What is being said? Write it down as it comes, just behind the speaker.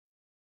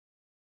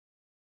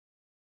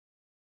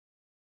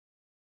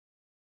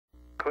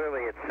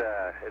clearly it's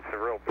a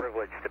real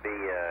privilege to be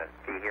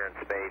here in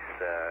space.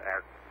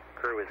 Our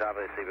crew has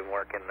obviously been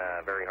working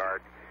very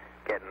hard,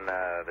 getting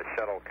the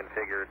shuttle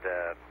configured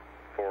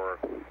for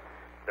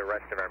the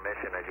rest of our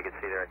mission. As you can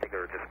see there, I think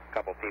there were just a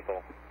couple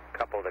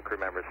of the crew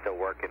members still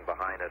working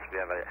behind us. We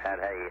have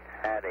had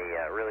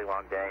a really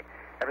long day.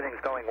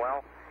 Everything's going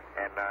well,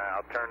 and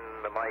I'll turn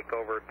the mic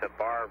over to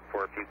Barb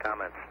for a few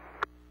comments.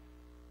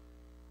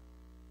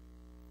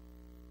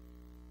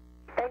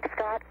 Thanks,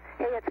 Scott.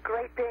 Hey, it's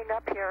great being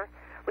up here.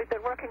 We've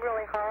been working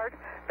really hard,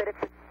 but it's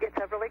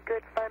a really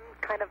good, fun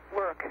kind of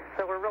work,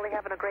 so we're really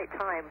having a great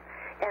time.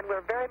 And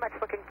we're very much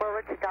looking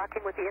forward to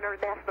docking with the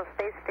International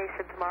Space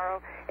Station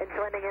tomorrow and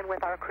joining in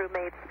with our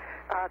crewmates,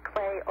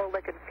 Clay,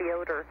 Oleg, and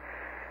Fyodor.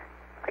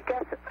 I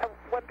guess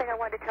one thing I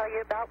wanted to tell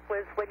you about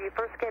was when you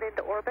first get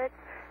into orbit,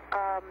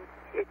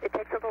 it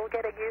takes a little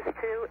getting used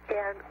to,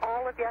 and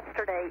all of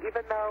yesterday,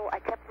 even though I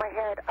kept my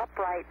head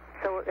upright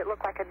so it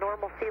looked like a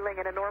normal ceiling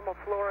and a normal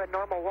floor and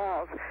normal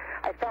walls,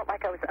 I felt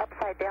like I was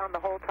upside down the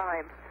whole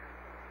time.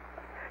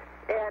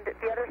 And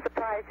the other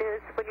surprise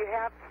is when you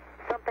have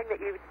something that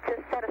you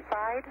just set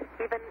aside,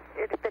 even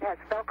if it has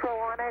Velcro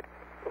on it,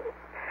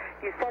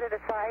 you set it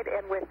aside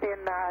and within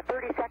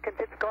 30 seconds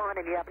it's gone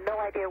and you have no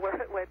idea where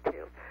it went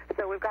to.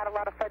 So we've got a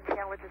lot of fun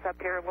challenges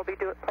up here, and we'll be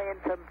playing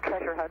some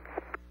treasure hunts.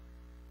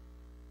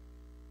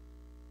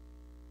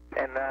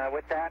 And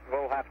with that,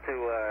 we'll have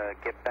to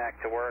get back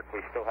to work.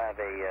 We still have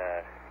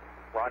a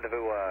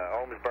rendezvous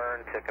ohms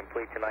burn to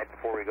complete tonight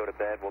before we go to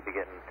bed. We'll be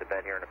getting to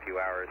bed here in a few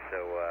hours,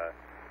 so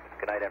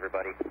good night,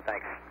 everybody.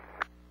 Thanks.